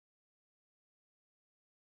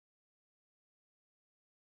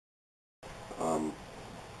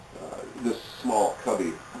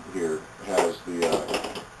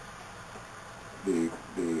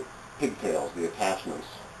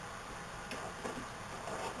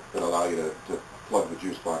that allow you to plug the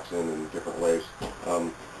juice box in different ways.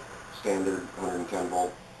 Standard 110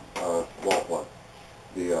 volt wall plug.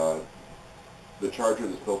 The charger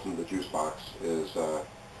that's built into the juice box is a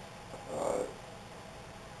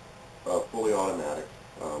fully automatic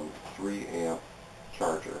 3 amp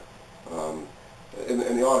charger. And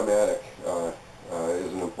the automatic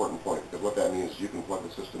is an important point, because what that means is you can plug the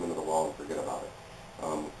system into the wall and forget about it.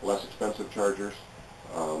 Less expensive chargers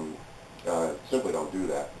simply don't do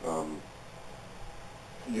that.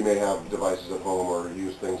 You may have devices at home or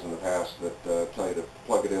used things in the past that tell you to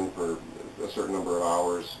plug it in for a certain number of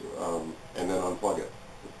hours and then unplug it.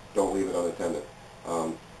 Don't leave it unattended.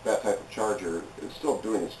 That type of charger, it's still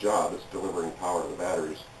doing its job. It's delivering power to the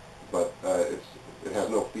batteries, but it has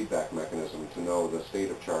no feedback mechanism to know the state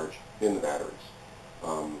of charge in the batteries.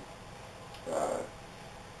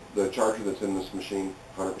 The charger that's in this machine,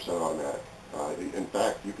 100% automatic. In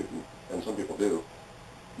fact, you could, and some people do,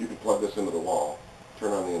 you could plug this into the wall,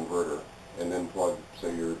 turn on the inverter, and then plug,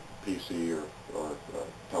 say, your PC or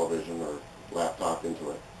television or laptop into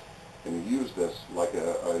it. And you use this like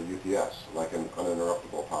a UPS, like an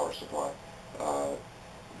uninterruptible power supply.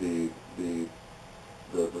 The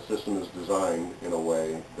system is designed in a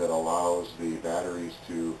way that allows the batteries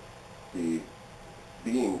to be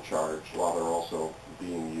being charged while they're also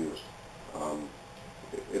being used.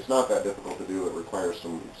 It's not that difficult to do. It requires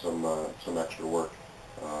some extra work,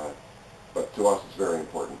 but to us it's very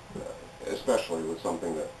important, especially with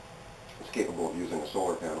something that is capable of using a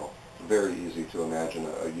solar panel. It's very easy to imagine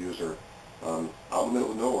a user out in the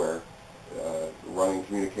middle of nowhere running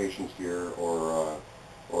communications gear or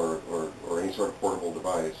any sort of portable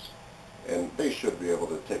device, and they should be able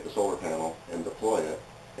to take the solar panel and deploy it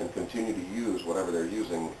and continue to use whatever they're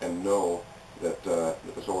using and know that the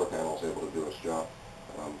solar panel is able to do its job,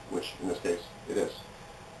 which in this case it is.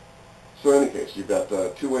 So in any case, you've got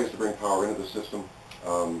two ways to bring power into the system.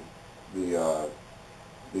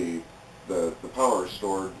 The power is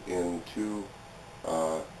stored in two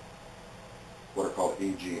what are called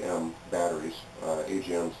AGM batteries.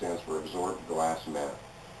 AGM stands for Absorbed Glass Mat.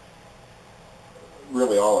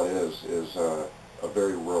 Really all it is a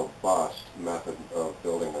very robust method of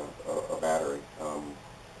building a battery.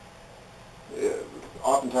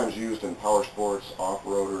 Oftentimes used in power sports,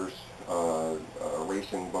 off-roaders,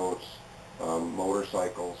 racing boats,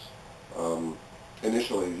 motorcycles,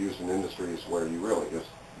 initially used in industries where you really just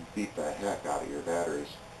beat the heck out of your batteries,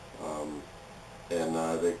 and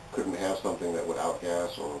they couldn't have something that would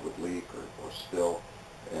outgas or would leak or spill,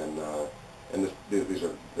 and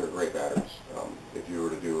they're great batteries. If you were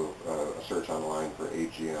to do a search online for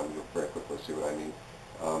AGM, you'll very quickly see what I mean.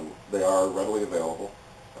 They are readily available.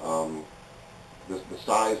 The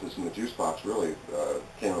size that's in the juice box really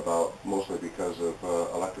came about mostly because of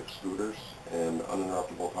electric scooters and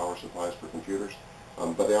uninterruptible power supplies for computers,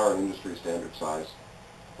 but they are an industry standard size.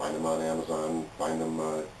 Find them on Amazon, find them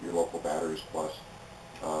your local Batteries Plus,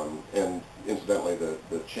 and incidentally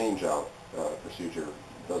the change out procedure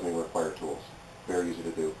doesn't even require tools. Very easy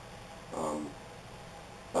to do.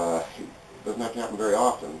 It doesn't have to happen very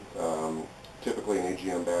often. Typically an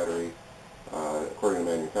AGM battery, according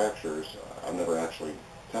to manufacturers, I've never actually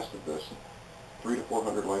tested this, 300 to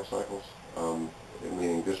 400 life cycles,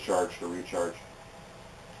 meaning discharge to recharge.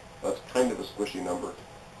 That's kind of a squishy number,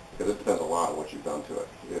 because it depends a lot on what you've done to it.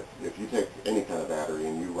 If you take any kind of battery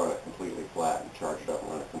and you run it completely flat and charge it up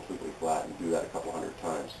and run it completely flat and do that a couple hundred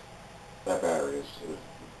times, that battery has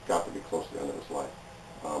got to be close to the end of its life.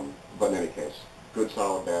 But in any case, good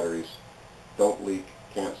solid batteries, don't leak,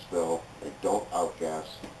 can't spill, they don't outgas.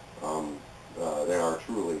 They are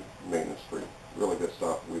truly maintenance-free. Really good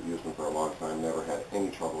stuff. We've used them for a long time, never had any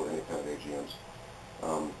trouble with any kind of AGMs.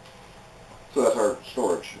 So that's our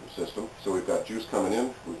storage system. So we've got juice coming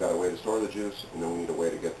in, we've got a way to store the juice, and then we need a way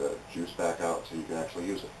to get the juice back out so you can actually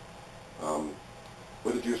use it.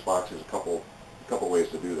 With the juice box, there's a couple ways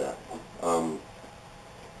to do that.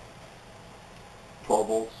 12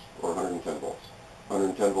 volts or 110 volts.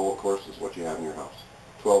 110 volt, of course, is what you have in your house.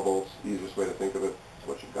 12 volts, easiest way to think of it, is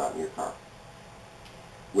what you've got in your car.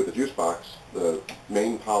 With the juice box, the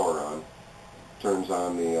main power on turns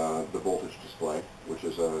on the voltage display, which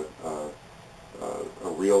is a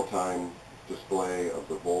real-time display of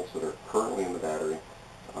the volts that are currently in the battery.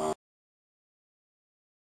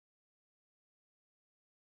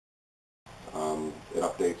 It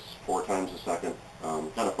updates 4 times a second.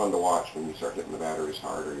 Kind of fun to watch when you start hitting the batteries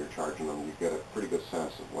hard or you're charging them. You get a pretty good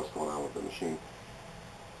sense of what's going on with the machine.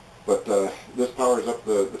 But this powers up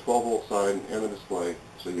the 12 volt side and the display,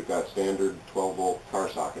 so you've got standard 12 volt car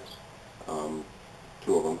sockets, 2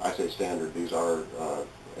 of them. I say standard, these are,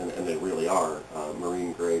 and they really are,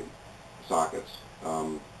 marine grade sockets.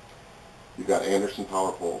 You've got Anderson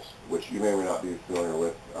power poles, which you may or may not be familiar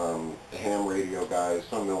with. Ham radio guys,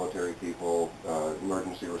 some military people,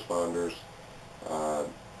 emergency responders,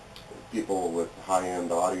 people with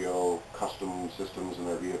high-end audio, custom systems in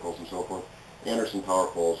their vehicles and so forth. Anderson power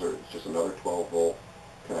poles are just another 12-volt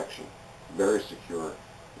connection. Very secure,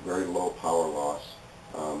 very low power loss,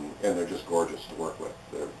 and they're just gorgeous to work with.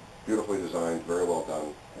 They're beautifully designed, very well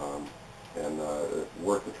done, and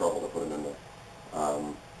worth the trouble to put them in there.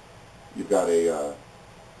 You've got a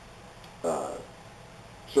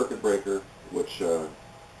circuit breaker, which,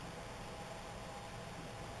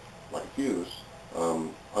 like a fuse,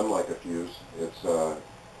 unlike a fuse, it's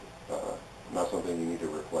not something you need to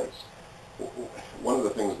replace. One of the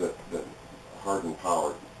things that Hardened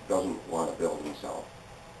Power doesn't want to build and sell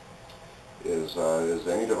is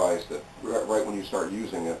any device that right when you start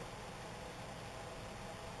using it,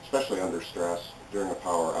 especially under stress, during a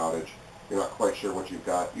power outage, you're not quite sure what you've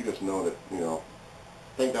got. You just know that,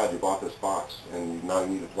 thank God you bought this box and now you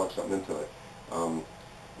need to plug something into it.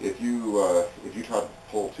 If you try to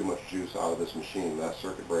pull too much juice out of this machine, that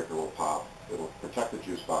circuit breaker will pop. It'll protect the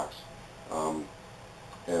juice box, and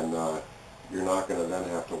you're not going to then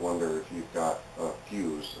have to wonder if you've got a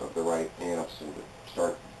fuse of the right amps and to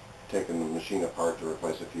start taking the machine apart to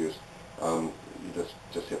replace a fuse. You just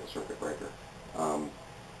hit the circuit breaker.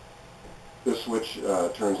 This switch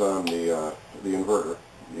turns on the inverter.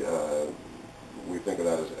 We think of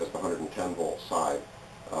that as the 110-volt side.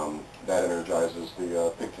 That energizes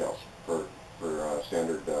the pigtails for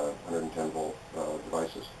standard 110-volt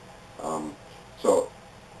devices. So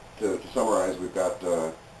to summarize, we've got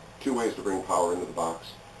two ways to bring power into the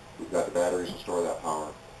box. We've got the batteries to store that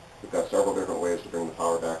power. We've got several different ways to bring the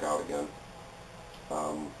power back out again.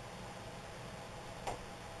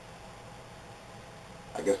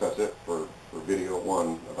 I guess that's it for video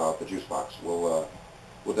one about the JuiceBox. We'll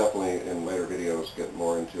definitely in later videos get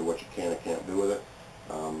more into what you can and can't do with it.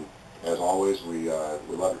 As always, we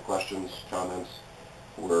love your questions, comments.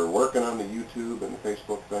 We're working on the YouTube and the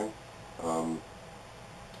Facebook thing.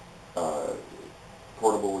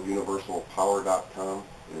 PortableUniversalPower.com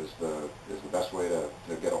is the best way to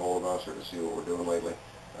get a hold of us or to see what we're doing lately.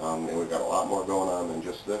 And we've got a lot more going on than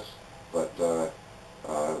just this, but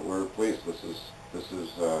we're pleased. This is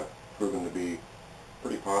proven to be a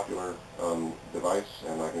pretty popular device,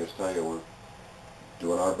 and I can just tell you we're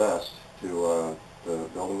doing our best to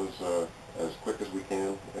build them as quick as we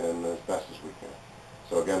can and as best as we can.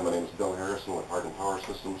 So again, my name is Bill Harrison with Hardened Power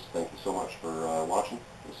Systems. Thank you so much for watching.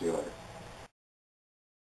 We'll see you later.